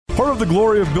Part of the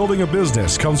glory of building a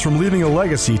business comes from leaving a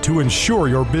legacy to ensure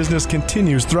your business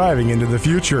continues thriving into the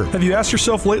future. Have you asked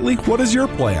yourself lately, what is your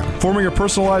plan? Forming a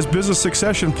personalized business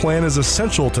succession plan is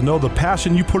essential to know the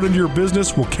passion you put into your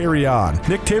business will carry on.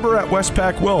 Nick Tabor at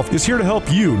Westpac Wealth is here to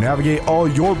help you navigate all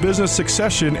your business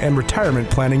succession and retirement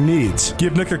planning needs.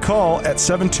 Give Nick a call at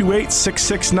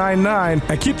 728-6699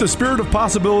 and keep the spirit of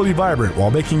possibility vibrant while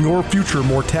making your future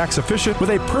more tax efficient with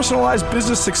a personalized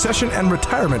business succession and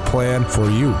retirement plan for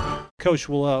you. Coach,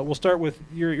 we'll start with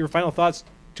your final thoughts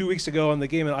 2 weeks ago on the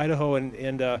game in Idaho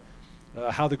and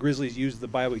how the Grizzlies used the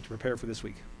bye week to prepare for this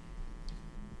week.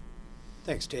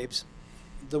 Thanks, Tapes.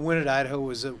 The win at Idaho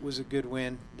was a good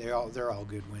win. They're all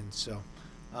good wins. So,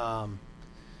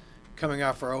 coming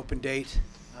off our open date,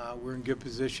 we're in good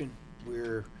position.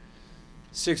 We're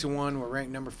 6-1. We're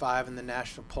ranked number 5 in the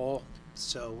national poll.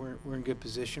 So we're in good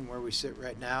position where we sit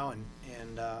right now,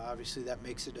 and obviously that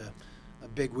makes it a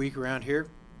big week around here.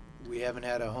 We haven't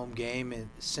had a home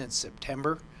game since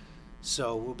September,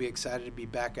 so we'll be excited to be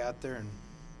back out there and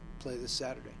play this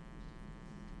Saturday.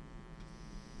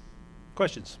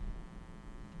 Questions?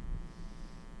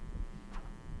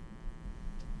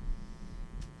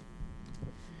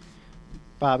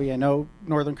 Bobby, I know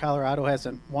Northern Colorado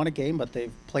hasn't won a game, but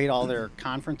they've played all their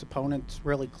conference opponents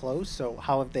really close. So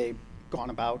how have they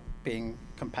gone about being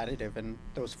competitive in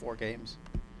those 4 games?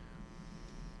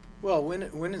 Well,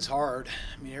 winning's hard.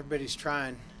 I mean, everybody's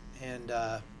trying, and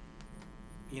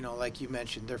like you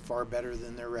mentioned, they're far better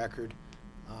than their record.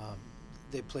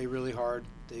 They play really hard.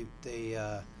 They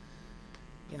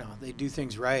do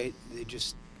things right. They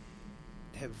just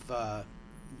have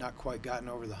not quite gotten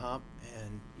over the hump.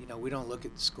 And we don't look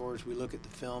at the scores. We look at the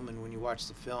film, and when you watch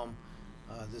the film,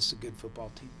 this is a good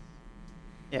football team.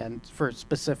 And for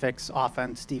specifics,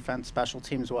 offense, defense, special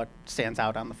teams, what stands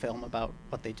out on the film about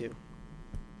what they do?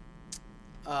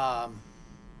 Well,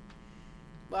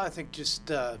 I think just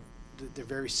they're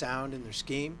very sound in their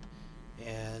scheme,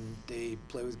 and they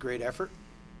play with great effort.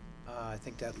 I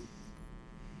think that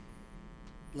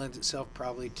lends itself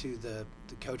probably to the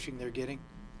coaching they're getting.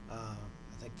 I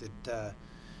think that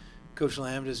Coach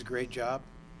Lamb does a great job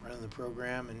running the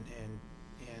program, and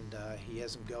he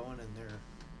has them going, and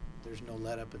there's no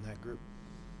let up in that group.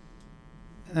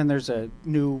 And then there's a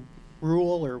new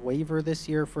rule or waiver this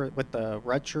year with the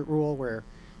redshirt rule, where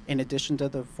in addition to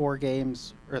the 4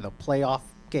 games or the playoff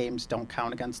games don't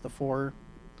count against the 4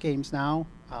 games now.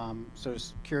 So I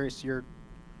was curious your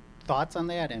thoughts on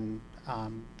that, and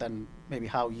then maybe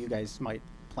how you guys might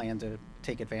plan to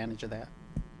take advantage of that.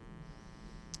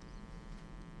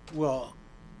 Well,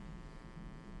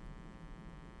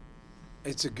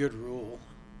 it's a good rule,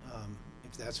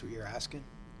 if that's what you're asking.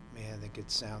 I mean, I think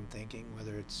it's sound thinking,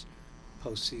 whether it's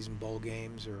postseason bowl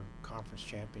games or conference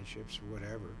championships or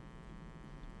whatever.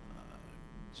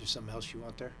 Is there something else you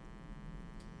want there?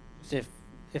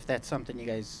 If that's something you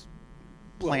guys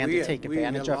plan to take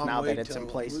advantage of now that it's in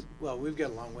place. We've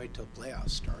got a long way till playoffs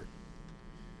start,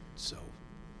 so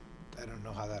I don't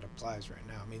know how that applies right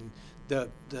now. I mean, the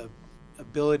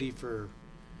ability for,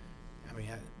 I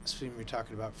assume you're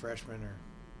talking about freshmen or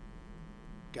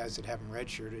guys that haven't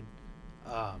redshirted.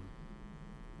 The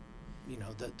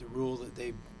rule that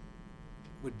they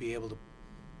would be able to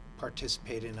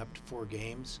participate in up to 4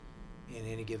 games in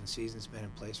any given season has been in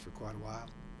place for quite a while.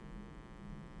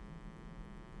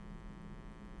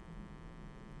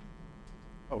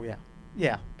 Oh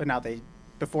yeah. But now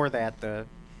before that, the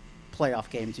playoff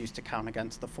games used to count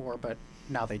against the 4, but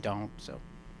now they don't. So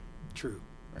true.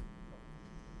 Right.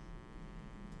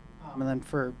 And then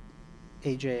for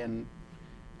AJ and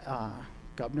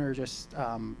Gubner, just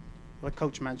what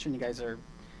Coach mentioned, you guys are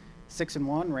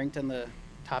 6-1, ranked in the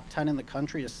top 10 in the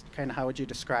country. Just kind of how would you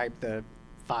describe the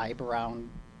vibe around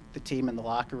the team in the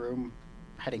locker room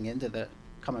heading into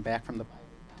coming back from the bye?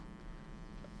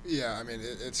 Yeah,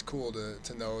 it's cool to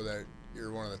know that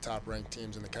you're one of the top ranked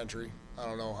teams in the country. I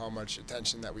don't know how much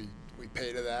attention that we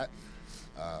pay to that.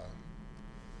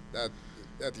 At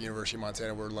the University of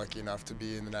Montana, we're lucky enough to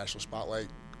be in the national spotlight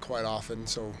quite often,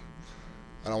 so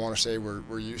I don't want to say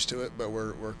we're used to it, but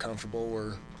we're comfortable.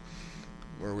 Where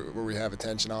we have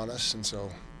attention on us, and so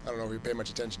I don't know if we pay much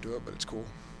attention to it, but it's cool.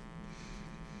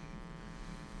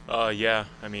 Yeah,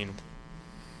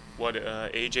 what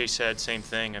AJ said, same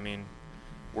thing.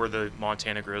 We're the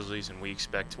Montana Grizzlies, and we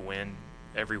expect to win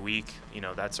every week.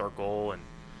 That's our goal, and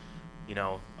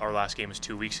our last game was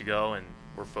 2 weeks ago, and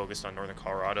we're focused on Northern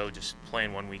Colorado, just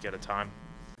playing 1 week at a time.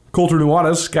 Colter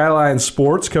Nuanez, Skyline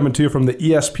Sports, coming to you from the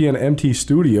ESPN MT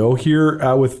studio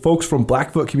here with folks from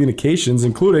Blackfoot Communications,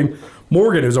 including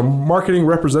Morgan, who's a marketing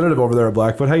representative over there at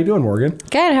Blackfoot. How you doing, Morgan?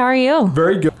 Good. How are you?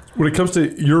 Very good. When it comes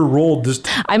to your role,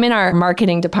 I'm in our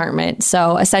marketing department.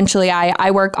 So essentially,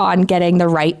 I work on getting the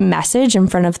right message in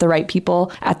front of the right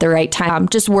people at the right time.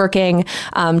 Just working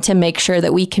to make sure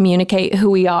that we communicate who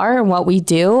we are and what we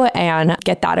do and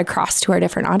get that across to our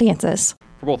different audiences.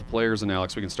 For both players and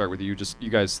Alex, we can start with you. Just you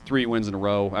guys 3 wins in a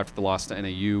row after the loss to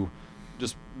NAU.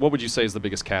 Just what would you say is the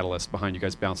biggest catalyst behind you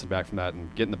guys bouncing back from that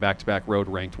and getting the back-to-back road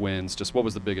ranked wins? Just what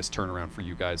was the biggest turnaround for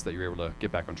you guys that you were able to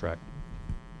get back on track?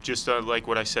 Just like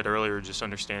what I said earlier, just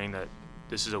understanding that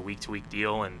this is a week-to-week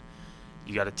deal and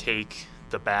you got to take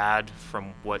the bad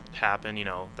from what happened. You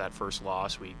know, that first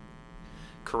loss, we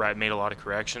made a lot of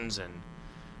corrections, and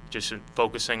just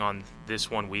focusing on this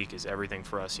 1 week is everything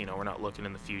for us. You know, we're not looking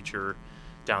in the future,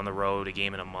 down the road, a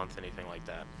game in a month, anything like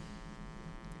that.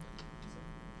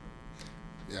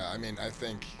 Yeah, I mean, I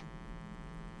think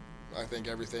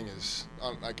everything is.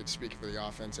 I could speak for the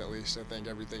offense at least. I think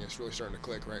everything is really starting to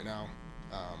click right now.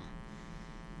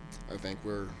 I think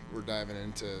we're diving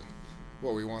into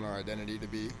what we want our identity to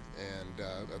be, and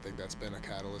I think that's been a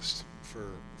catalyst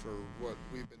for what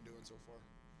we've been doing so far.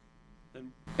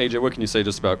 And AJ, what can you say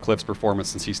just about Cliff's performance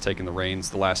since he's taken the reins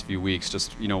the last few weeks?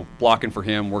 Just, you know, blocking for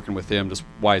him, working with him, just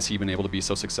why has he been able to be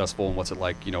so successful, and what's it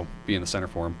like, you know, being the center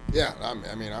for him? Yeah,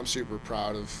 I'm super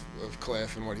proud of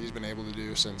Cliff and what he's been able to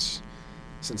do since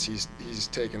he's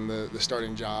taken the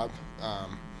starting job.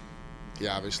 He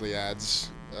obviously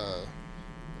adds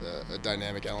a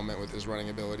dynamic element with his running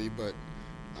ability, but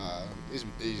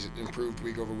he's improved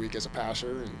week over week as a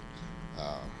passer, and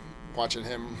watching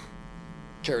him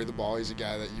carry the ball, he's a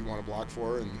guy that you want to block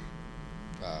for, and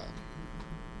I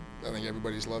think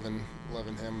everybody's loving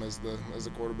him as the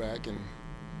quarterback, and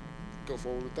go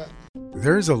forward with that.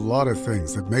 There's a lot of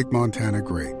things that make Montana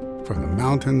great, from the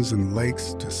mountains and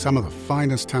lakes to some of the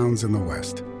finest towns in the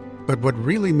West. But what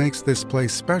really makes this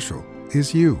place special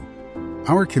is you.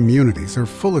 Our communities are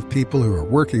full of people who are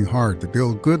working hard to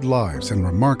build good lives and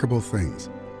remarkable things.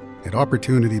 At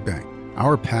Opportunity Bank,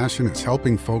 our passion is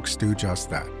helping folks do just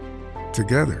that.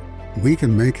 Together, we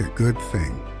can make a good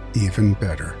thing even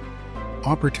better.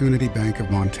 Opportunity Bank of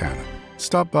Montana.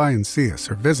 Stop by and see us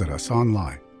or visit us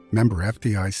online. Member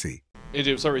FDIC. AJ,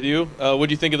 we'll start with you. What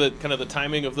do you think of the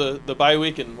timing of the bye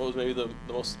week, and what was maybe the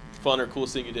most fun or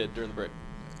coolest thing you did during the break?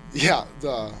 Yeah,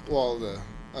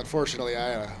 unfortunately I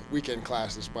had a weekend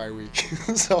class this bye week,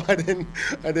 so I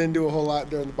didn't do a whole lot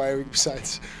during the bye week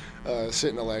besides sit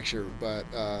in a lecture. But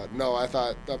no, I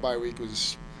thought that bye week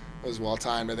was well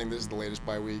timed. I think this is the latest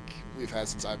bye week we've had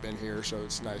since I've been here, so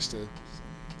it's nice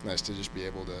to just be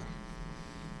able to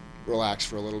relax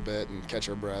for a little bit and catch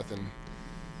our breath and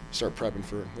start prepping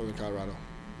for Northern Colorado.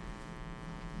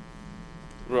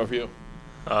 What about for you?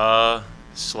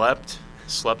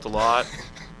 Slept a lot.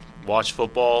 Watched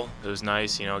football. It was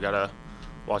nice. You know, got to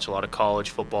watch a lot of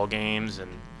college football games, and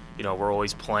you know, we're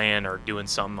always playing or doing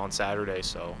something on Saturday,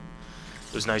 so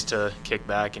it was nice to kick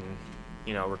back and,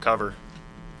 you know, recover.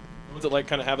 What's it like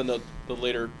kind of having the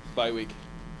later bye week?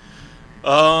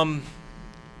 I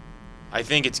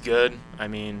think it's good. I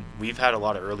mean, we've had a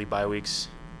lot of early bye weeks,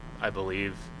 I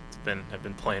believe. I've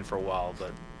been playing for a while,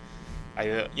 but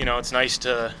it's nice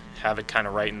to have it kind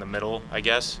of right in the middle, I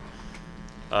guess.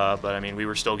 But I mean, we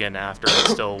were still getting after it,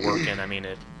 still working. I mean,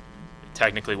 it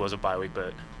technically was a bye week,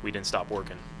 but we didn't stop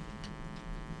working.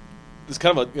 There's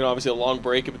kind of obviously a long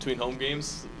break in between home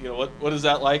games. You know, what is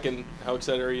that like, and how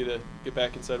excited are you to get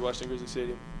back inside Washington Grizzly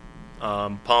Stadium?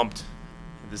 Pumped.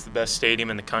 This is the best stadium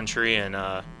in the country,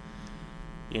 and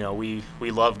we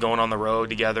love going on the road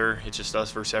together. It's just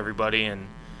us versus everybody, and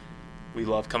we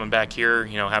love coming back here.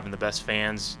 You know, having the best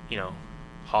fans. You know,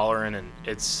 hollering, and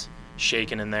it's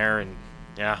shaking in there, and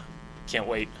yeah, can't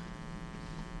wait.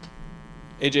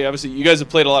 AJ, obviously, you guys have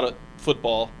played a lot of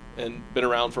football and been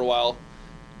around for a while.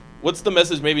 What's the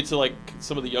message maybe to like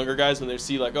some of the younger guys when they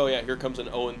see like, oh yeah, here comes an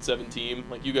 0-7 team?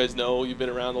 Like, you guys know, you've been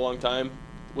around a long time.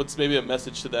 What's maybe a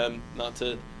message to them not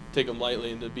to take them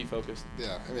lightly and to be focused?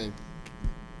 Yeah, I mean,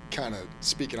 kind of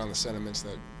speaking on the sentiments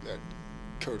that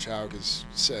Coach Hauck has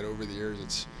said over the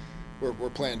years, we're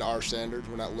playing to our standard.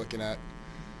 We're not looking at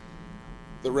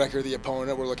the record of the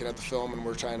opponent. We're looking at the film, and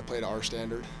we're trying to play to our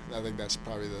standard. And I think that's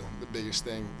probably the biggest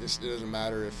thing. It doesn't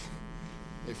matter if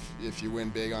you win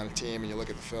big on a team and you look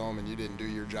at the film and you didn't do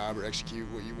your job or execute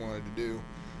what you wanted to do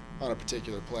on a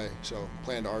particular play. So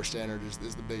playing to our standard is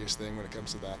the biggest thing when it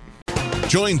comes to that.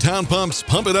 Join Town Pump's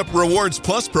Pump It Up Rewards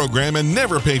Plus program and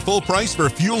never pay full price for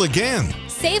fuel again.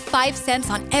 Save 5 cents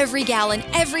on every gallon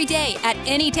every day at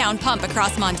any Town Pump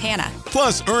across Montana.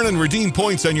 Plus, earn and redeem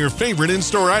points on your favorite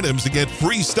in-store items to get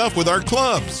free stuff with our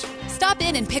clubs. Stop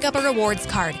in and pick up a rewards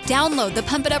card. Download the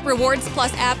Pump It Up Rewards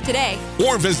Plus app today.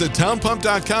 Or visit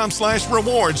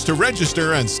townpump.com/rewards to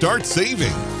register and start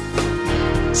saving.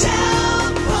 Right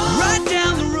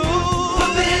down the road,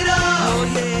 pump it up.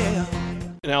 Oh, yeah.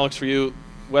 And Alex, for you,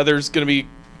 weather's going to be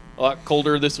a lot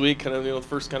colder this week, kind of, the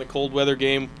first kind of cold weather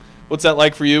game. What's that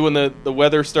like for you when the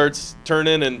weather starts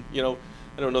turning and, I know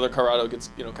Northern Colorado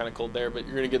gets, kind of cold there, but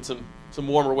you're going to get some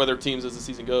warmer weather teams as the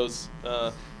season goes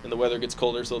and the weather gets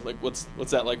colder. So, what's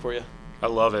that like for you? I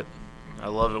love it. I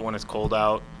love it when it's cold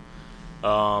out.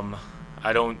 It's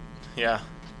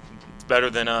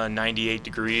better than 98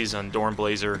 degrees on Dorn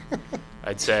Blazer,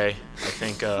 I'd say. I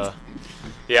think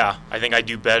I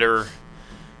do better,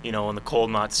 in the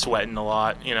cold, not sweating a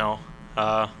lot,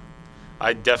 I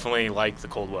definitely like the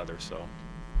cold weather, so.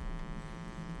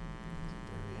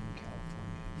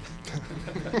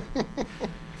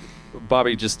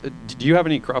 Bobby, do you have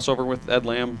any crossover with Ed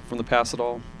Lamb from the past at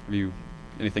all? Have you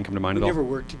anything come to mind We at all? never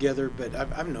worked together, but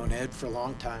I've known Ed for a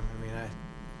long time.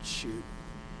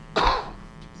 I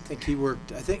think he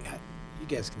worked. You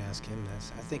guys can ask him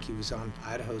this. I think he was on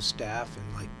Idaho's staff in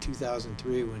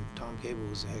 2003 when Tom Cable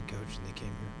was the head coach and they came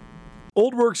here.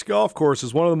 Old Works Golf Course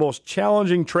is one of the most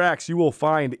challenging tracks you will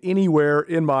find anywhere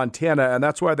in Montana, and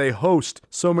that's why they host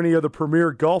so many of the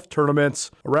premier golf tournaments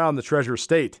around the Treasure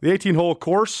State. The 18-hole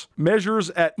course measures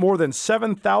at more than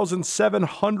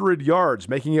 7,700 yards,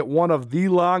 making it one of the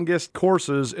longest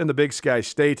courses in the Big Sky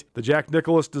State. The Jack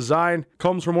Nicklaus design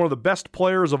comes from one of the best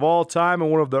players of all time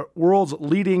and one of the world's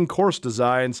leading course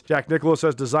designs. Jack Nicklaus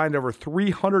has designed over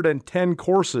 310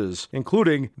 courses,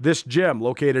 including this gem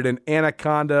located in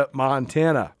Anaconda, Montana.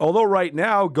 Although right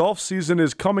now golf season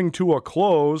is coming to a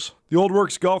close, the Old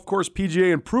Works Golf Course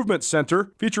PGA Improvement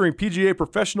Center, featuring PGA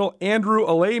professional Andrew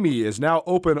Alamy, is now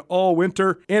open all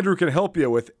winter. Andrew can help you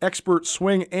with expert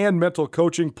swing and mental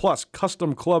coaching, plus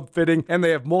custom club fitting, and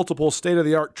they have multiple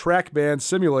state-of-the-art TrackMan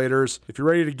simulators. If you're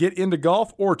ready to get into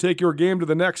golf or take your game to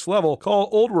the next level, call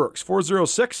Old Works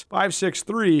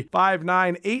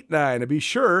 406-563-5989, and be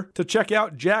sure to check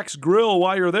out Jack's Grill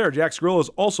while you're there. Jack's Grill is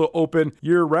also open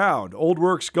year-round. Old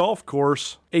Works Golf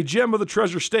Course, a gem of the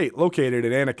Treasure State, located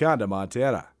in Anaconda,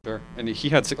 Montana. Sure. And he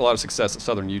had a lot of success at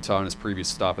Southern Utah in his previous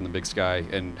stop in the Big Sky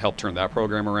and helped turn that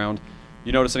program around.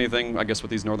 You notice anything, I guess,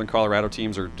 with these Northern Colorado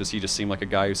teams, or does he just seem like a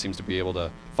guy who seems to be able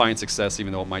to find success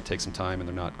even though it might take some time and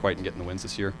they're not quite getting the wins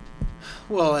this year?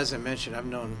 Well, as I mentioned, I've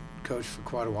known Coach for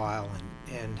quite a while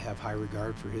and have high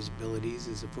regard for his abilities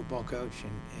as a football coach.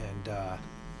 And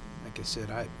like I said,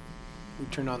 we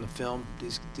turn on the film.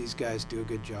 These guys do a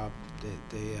good job.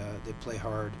 They play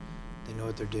hard. They know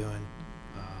what they're doing.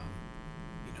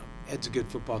 Ed's a good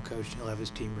football coach. He'll have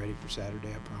his team ready for Saturday,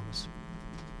 I promise.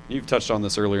 You've touched on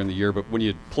this earlier in the year, but when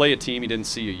you play a team you didn't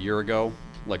see a year ago,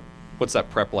 what's that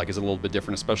prep like? Is it a little bit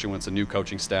different, especially when it's a new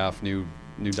coaching staff, new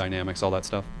dynamics, all that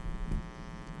stuff?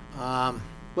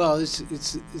 Well, it's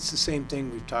the same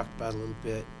thing we've talked about a little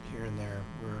bit here and there,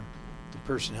 where the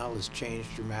personnel has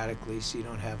changed dramatically, so you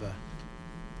don't have a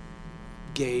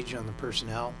gauge on the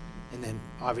personnel. And then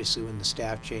obviously when the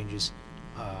staff changes,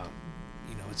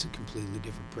 it's a completely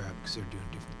different prep because they're doing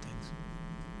different things.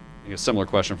 A similar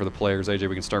question for the players. AJ,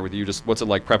 we can start with you. Just what's it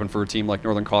like prepping for a team like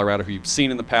Northern Colorado who you've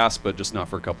seen in the past but just not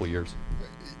for a couple of years?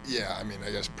 Yeah, I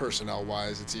guess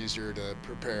personnel-wise, it's easier to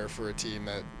prepare for a team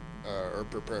that or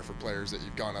prepare for players that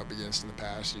you've gone up against in the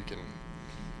past. You can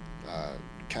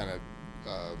kind of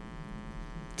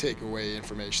take away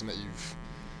information that you've,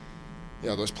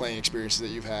 those playing experiences that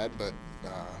you've had, but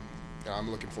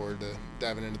I'm looking forward to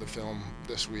diving into the film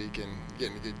this week and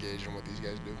getting a good gauge on what these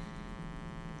guys do.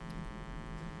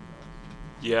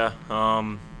 Yeah,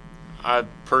 I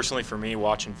personally, for me,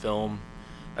 watching film,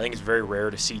 I think it's very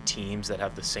rare to see teams that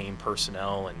have the same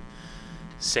personnel and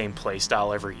same play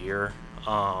style every year.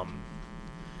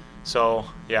 So,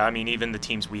 yeah, even the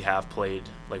teams we have played,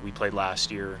 like we played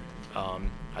last year,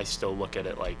 I still look at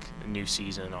it like a new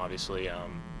season, obviously.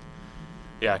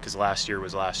 Because last year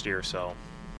was last year, so.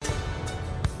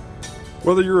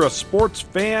 Whether you're a sports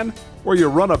fan or you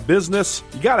run a business,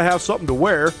 you got to have something to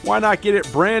wear. Why not get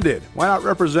it branded? Why not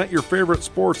represent your favorite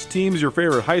sports teams, your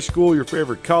favorite high school, your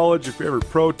favorite college, your favorite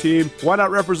pro team? Why not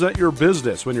represent your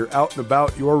business when you're out and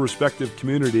about your respective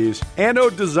communities?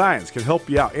 Anode Designs can help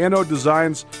you out. Anode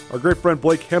Designs, our great friend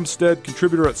Blake Hempstead,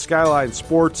 contributor at Skyline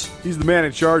Sports. He's the man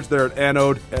in charge there at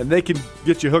Anode, and they can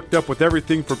get you hooked up with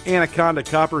everything from Anaconda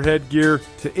Copperhead gear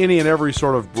to any and every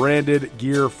sort of branded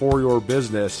gear for your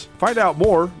business. Find out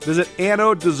more. Visit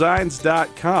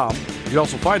anodedesigns.com. You can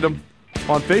also find them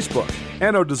on Facebook.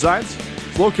 Anode Designs,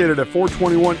 It's located at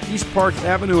 421 East Park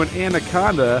Avenue in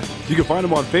Anaconda. You can find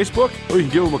them on Facebook, or you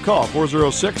can give them a call,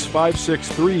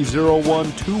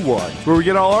 406-563-0121. It's where we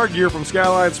get all our gear from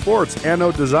Skyline Sports and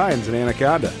No Designs in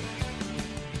Anaconda.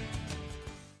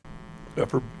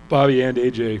 For Bobby and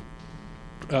AJ,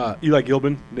 Eli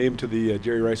Gilman named to the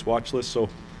Jerry Rice watch list. So,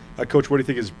 Coach, what do you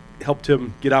think has helped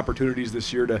him get opportunities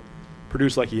this year to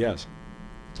produce like he has?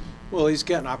 Well, he's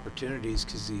gotten opportunities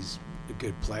because he's a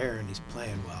good player and he's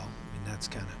playing well. I mean, that's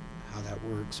kind of how that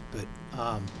works. But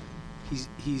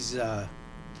he's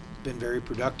been very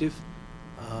productive.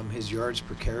 His yards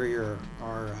per carry are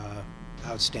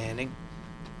outstanding.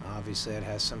 Obviously, that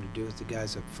has something to do with the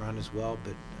guys up front as well.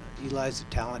 But Eli's a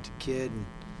talented kid, and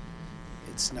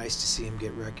it's nice to see him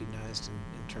get recognized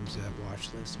in terms of that watch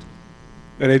list.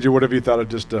 And AJ, what have you thought of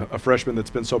just a freshman that's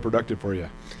been so productive for you?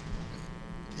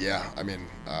 Yeah, I mean,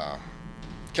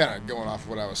 kind of going off of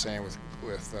what I was saying with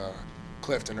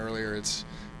Clifton earlier, it's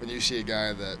when you see a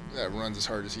guy that runs as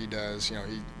hard as he does, you know,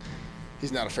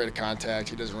 he's not afraid of contact.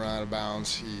 He doesn't run out of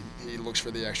bounds. He looks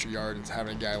for the extra yard, and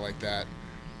having a guy like that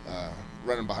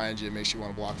running behind you, it makes you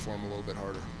want to block for him a little bit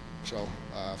harder. So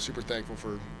super thankful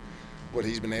for what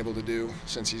he's been able to do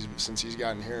since he's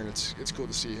gotten here, and it's cool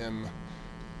to see him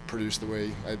produce the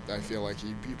way I feel like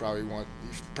he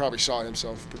probably saw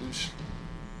himself produce.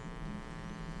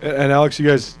 And Alex, you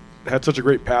guys had such a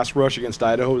great pass rush against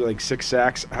Idaho, like 6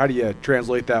 sacks. How do you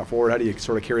translate that forward? How do you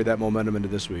sort of carry that momentum into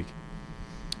this week?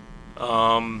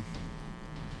 I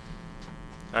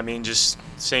mean, just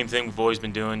same thing we've always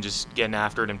been doing, just getting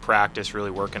after it in practice,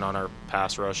 really working on our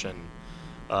pass rush, and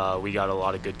we got a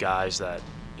lot of good guys that,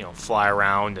 you know, fly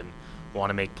around and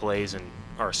want to make plays and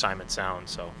our assignment sound.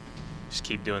 So just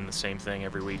keep doing the same thing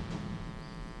every week.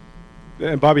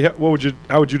 And Bobby, how would you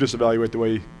just evaluate the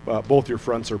way both your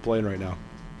fronts are playing right now?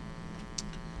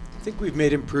 I think we've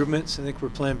made improvements. I think we're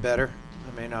playing better.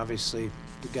 I mean, obviously,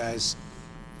 the guys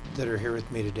that are here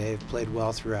with me today have played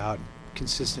well throughout,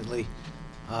 consistently.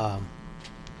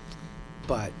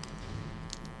 But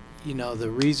you know, the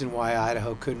reason why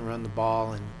Idaho couldn't run the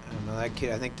ball, and I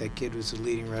think that kid was the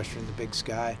leading rusher in the Big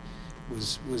Sky,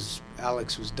 was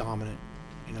Alex was dominant.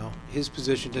 You know, his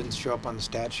position didn't show up on the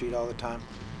stat sheet all the time,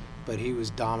 but he was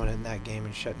dominant in that game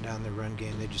and shutting down the run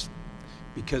game. They just,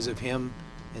 because of him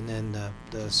and then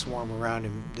the swarm around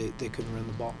him, they couldn't run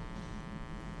the ball.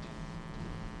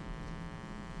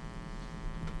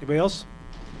 Anybody else?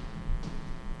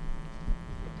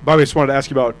 Bobby, I just wanted to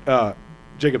ask you about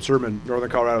Jacob Sermon, Northern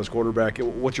Colorado's quarterback.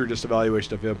 What's your just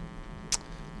evaluation of him?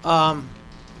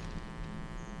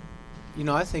 You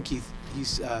know, I think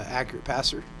he's an accurate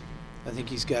passer. I think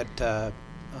he's got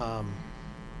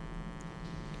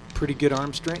pretty good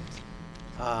arm strength.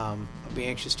 I'll be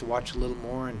anxious to watch a little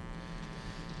more and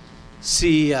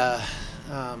see how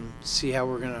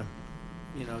we're gonna,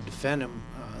 defend him.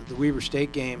 The Weber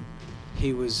State game,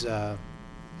 he was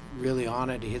really on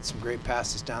it. He hit some great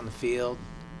passes down the field.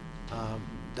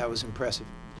 That was impressive.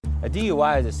 A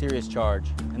DUI is a serious charge,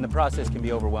 and the process can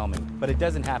be overwhelming, but it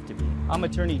doesn't have to be. I'm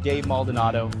attorney Dave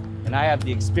Maldonado, and I have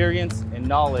the experience and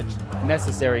knowledge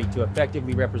necessary to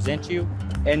effectively represent you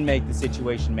and make the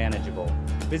situation manageable.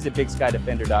 Visit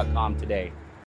BigSkyDefender.com today.